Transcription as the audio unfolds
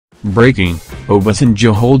Breaking: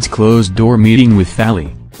 Obasanjo holds closed-door meeting with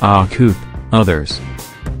Falae, Okupe, others.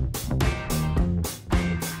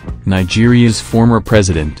 Nigeria's former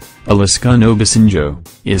president, Olusegun Obasanjo,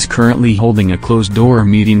 is currently holding a closed-door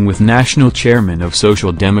meeting with National Chairman of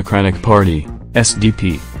Social Democratic Party,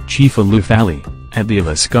 SDP, Chief Falae, at the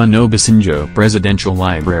Olusegun Obasanjo Presidential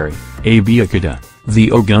Library, Abeokuta,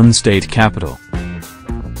 the Ogun state capital.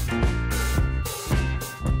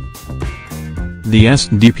 The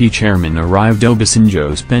SDP chairman arrived at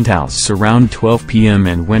Obasanjo's penthouse around 12 p.m.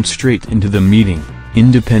 and went straight into the meeting,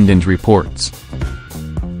 Independent reports.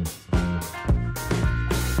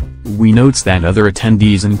 We notes that other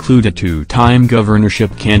attendees include a two-time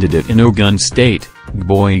governorship candidate in Ogun State,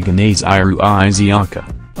 Ogun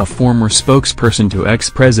Isiaka, a former spokesperson to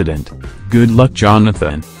ex-president, Goodluck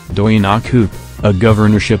Jonathan, Doyin Okupe, a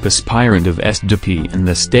governorship aspirant of SDP in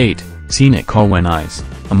the state, Sinek Kawenize,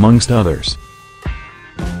 amongst others.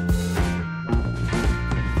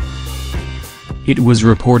 It was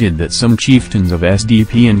reported that some chieftains of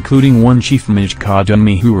SDP, including one Chief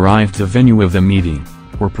Kadumi who arrived at the venue of the meeting,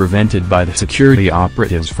 were prevented by the security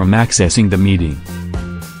operatives from accessing the meeting.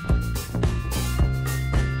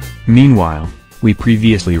 Meanwhile, we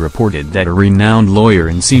previously reported that a renowned lawyer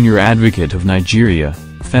and senior advocate of Nigeria,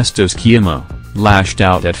 Festus Keyamo, lashed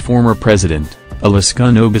out at former President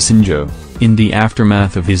Olusegun Obasanjo, in the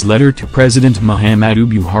aftermath of his letter to President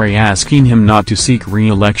Muhammadu Buhari asking him not to seek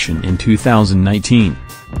re-election in 2019.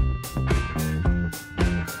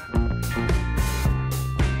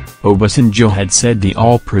 Obasanjo had said the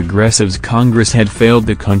All Progressives Congress had failed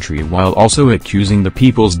the country while also accusing the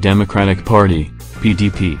People's Democratic Party,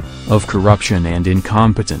 PDP, of corruption and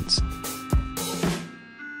incompetence.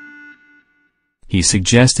 He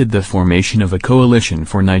suggested the formation of a coalition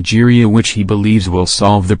for Nigeria which he believes will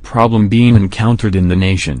solve the problem being encountered in the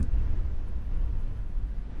nation.